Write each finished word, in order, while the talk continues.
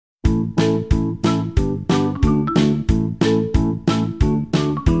Good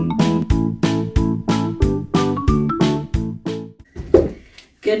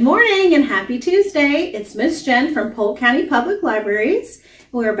morning and happy Tuesday. It's Miss Jen from Polk County Public Libraries.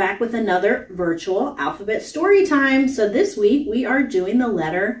 We're back with another virtual alphabet story time. So this week we are doing the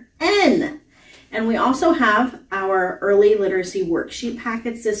letter N. And we also have our early literacy worksheet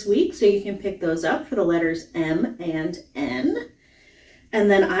packets this week, so you can pick those up for the letters M and N. And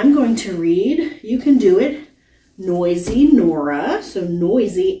then I'm going to read, you can do it, Noisy Nora. So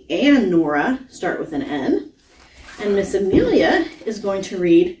Noisy and Nora start with an N. And Miss Amelia is going to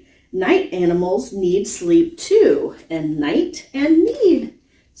read, Night animals need sleep too. And night and need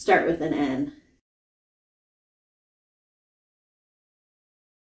start with an N.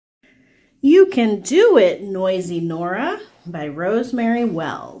 You Can Do It, Noisy Nora by Rosemary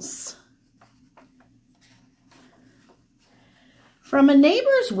Wells. From a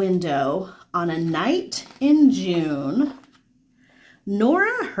neighbor's window on a night in June,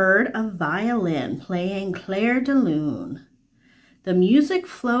 Nora heard a violin playing Clair de Lune. The music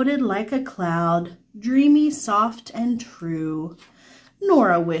floated like a cloud, dreamy, soft, and true.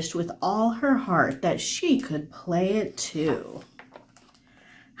 Nora wished with all her heart that she could play it too.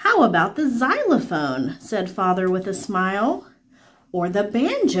 How about the xylophone, said Father with a smile. Or the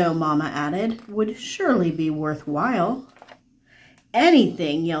banjo, Mama added, would surely be worthwhile.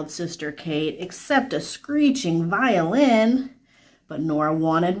 Anything, yelled Sister Kate, except a screeching violin. But Nora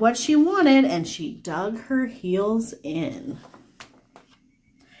wanted what she wanted, and she dug her heels in.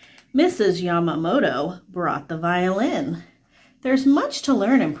 Mrs. Yamamoto brought the violin. There's much to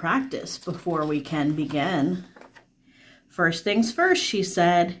learn and practice before we can begin. First things first, she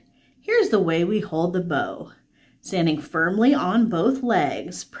said, here's the way we hold the bow. Standing firmly on both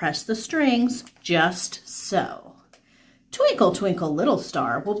legs, press the strings just so. Twinkle, twinkle, little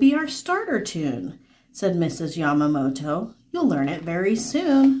star will be our starter tune, said Mrs. Yamamoto. You'll learn it very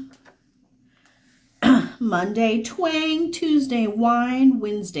soon. Monday, twang, Tuesday, whine,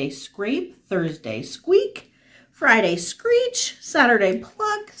 Wednesday, scrape, Thursday, squeak, Friday, screech, Saturday,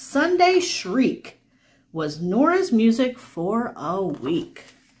 pluck, Sunday, shriek, was Nora's music for a week.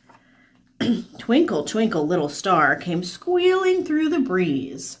 Twinkle, twinkle, little star came squealing through the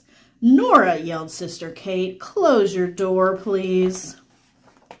breeze. Nora, yelled Sister Kate, close your door, please.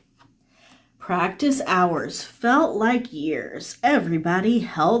 Practice hours felt like years. Everybody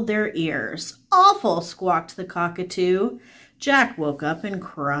held their ears. Awful, squawked the cockatoo. Jack woke up and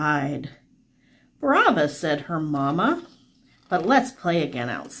cried. Brava, said her mama, but let's play again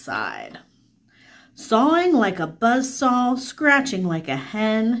outside. Sawing like a buzzsaw, scratching like a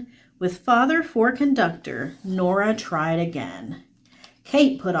hen, with Father for conductor, Nora tried again.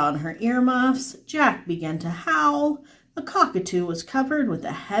 Kate put on her earmuffs. Jack began to howl. The cockatoo was covered with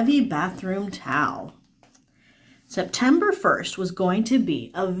a heavy bathroom towel. September 1st was going to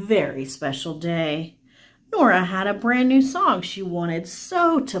be a very special day. Nora had a brand new song she wanted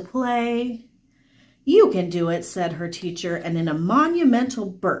so to play. You can do it, said her teacher, and in a monumental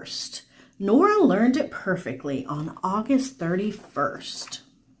burst, Nora learned it perfectly on August 31st.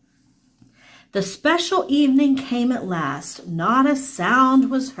 The special evening came at last. Not a sound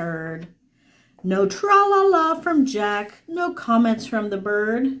was heard. No tra-la-la from Jack, no comments from the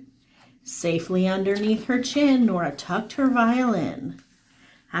bird. Safely underneath her chin, Nora tucked her violin.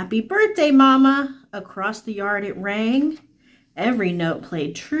 Happy birthday, Mama! Across the yard it rang. Every note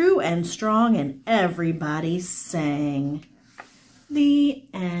played true and strong, and everybody sang. The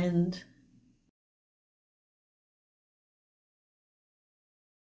end.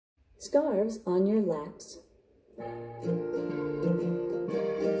 Scarves on your laps.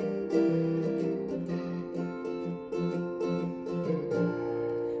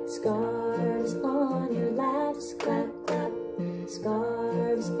 Scarves on your laps, clap, clap.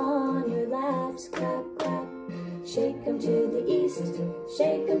 Scarves on your laps, clap, clap. Shake 'em to the east,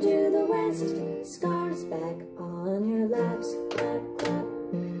 shake 'em to the west. Scarves back on your laps, clap, clap.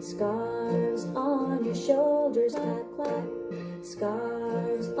 Scarves on your shoulders, clap, clap.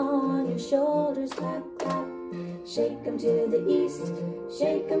 Scarves on your shoulders, clap, clap. Shake 'em to the east,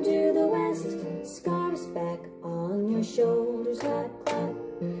 shake 'em to the west. Scarves back on your shoulders, clap, clap.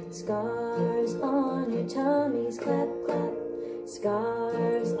 Scarves on your tummies, clap, clap.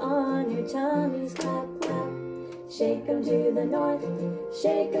 Scarves on your tummies, clap, clap. Shake 'em to the north,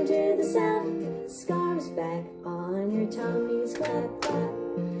 shake 'em to the south. Scarves back on your tummies, clap, clap.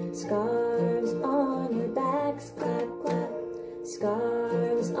 Scarves on your backs, clap, clap.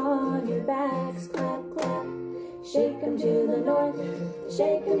 Scarves on your backs, clap, clap. Shake 'em to the north,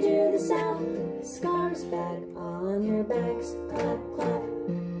 shake 'em to the south. Scarves back on your backs, clap, clap.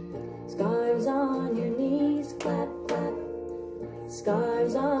 clap, clap.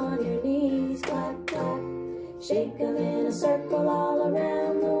 Scarves on your knees, clap, clap. Shake them in a circle all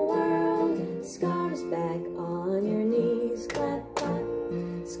around the world. Scarves back on your knees, clap, clap.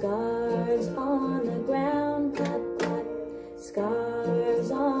 Scarves on the ground, clap, clap.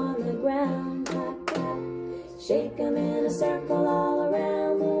 Scarves on the ground, clap, clap. Shake them in a circle all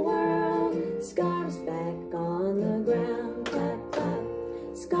around the world. Scarves back on the ground, clap, clap.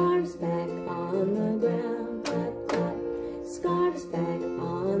 Scarves back on the ground, clap, clap. Scarves back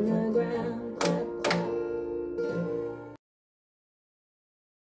on the ground, clap, clap.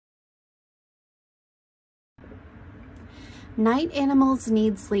 Night Animals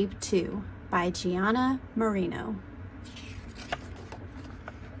Need Sleep Too by Gianna Marino.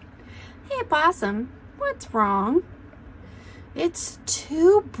 Hey, Possum, what's wrong? It's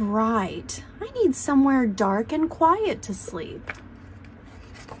too bright. I need somewhere dark and quiet to sleep.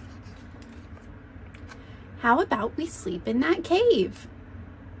 How about we sleep in that cave?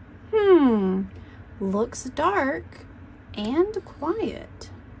 Looks dark and quiet.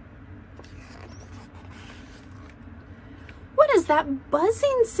 What is that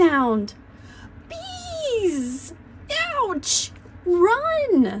buzzing sound? Bees! Ouch!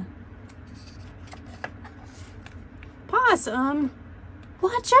 Run! Possum,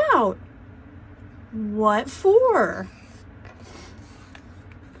 watch out! What for?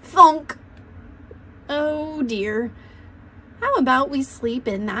 Thunk! Oh dear. How about we sleep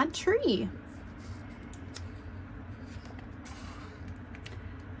in that tree?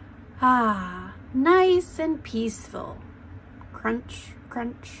 Ah, nice and peaceful. Crunch,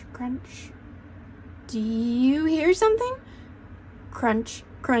 crunch, crunch. Do you hear something? Crunch,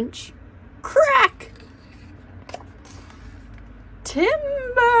 crunch, crack!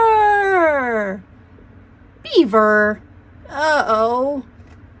 Timber! Beaver! Uh-oh.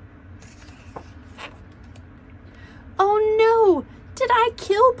 Oh no! Did I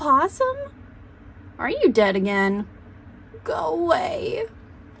kill Possum? Are you dead again? Go away.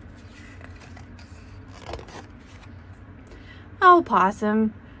 Oh,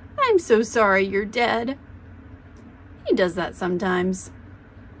 Possum, I'm so sorry you're dead. He does that sometimes.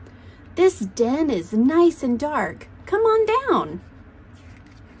 This den is nice and dark. Come on down.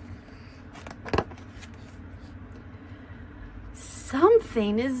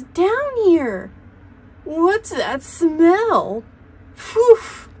 Something is down here. What's that smell? Phew.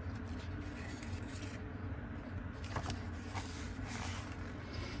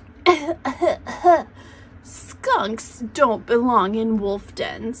 Skunks don't belong in wolf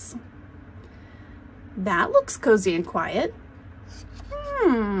dens. That looks cozy and quiet.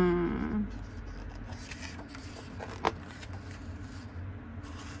 Can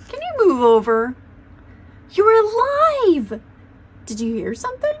you move over? You're alive! Did you hear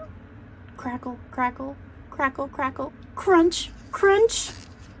something? Crackle, crackle, crackle, crackle, crunch, crunch.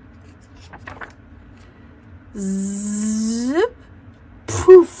 Zip,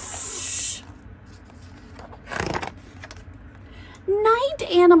 poof. Night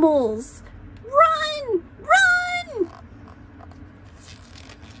animals, run, run.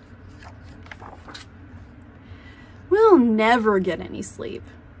 We'll never get any sleep.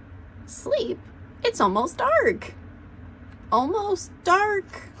 Sleep? It's almost dark. Almost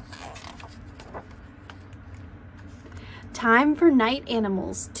dark. Time for night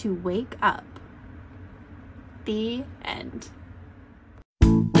animals to wake up. The end.